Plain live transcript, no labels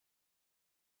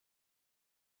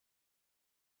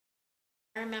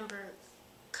I remember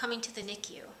coming to the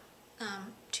NICU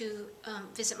to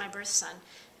visit my birth son,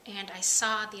 and I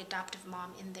saw the adoptive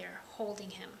mom in there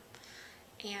holding him.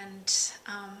 And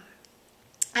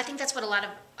I think that's what a lot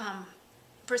of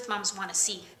birth moms want to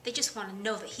see. They just want to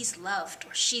know that he's loved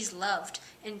or she's loved.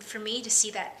 And for me to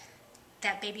see that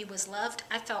that baby was loved,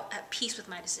 I felt at peace with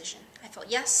my decision. I felt,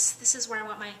 yes, this is where I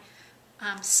want my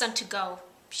son to go.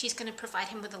 She's going to provide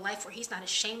him with a life where he's not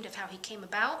ashamed of how he came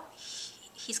about.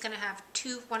 He's going to have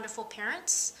two wonderful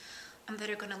parents that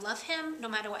are going to love him no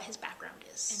matter what his background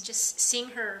is. And just seeing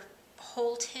her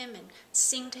hold him and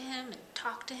sing to him and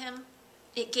talk to him,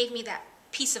 it gave me that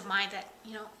peace of mind that,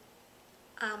 you know,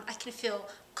 I can feel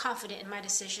confident in my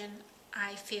decision.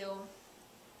 I feel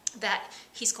that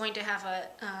he's going to have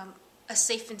a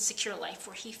safe and secure life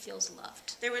where he feels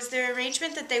loved. There was the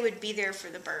arrangement that they would be there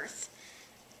for the birth,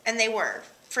 and they were,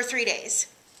 for 3 days.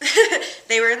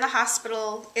 They were in the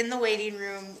hospital, in the waiting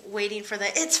room, waiting for the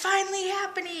 "it's finally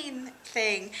happening"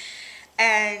 thing.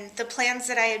 And the plans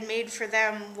that I had made for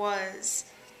them was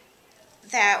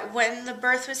that when the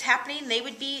birth was happening, they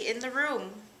would be in the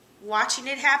room watching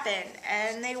it happen.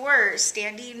 And they were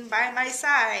standing by my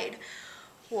side,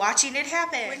 watching it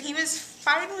happen. When he was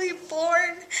finally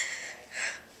born,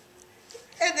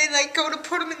 and they go to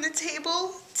put him in the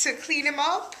table to clean him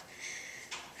up,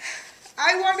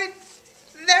 I wanted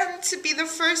them to be the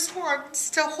first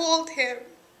ones to hold him,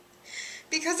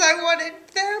 because I wanted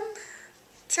them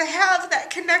to have that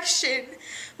connection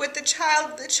with the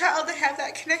child to have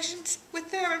that connection with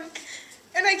them.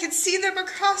 And I could see them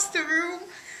across the room,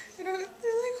 and they're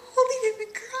holding him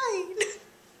and crying.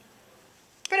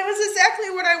 But it was exactly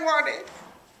what I wanted.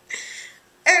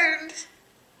 And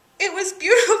it was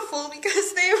beautiful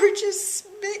because they were just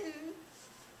smitten.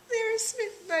 They were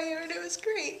smitten by him, and it was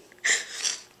great.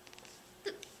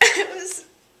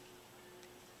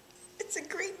 It's a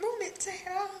great moment to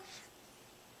have.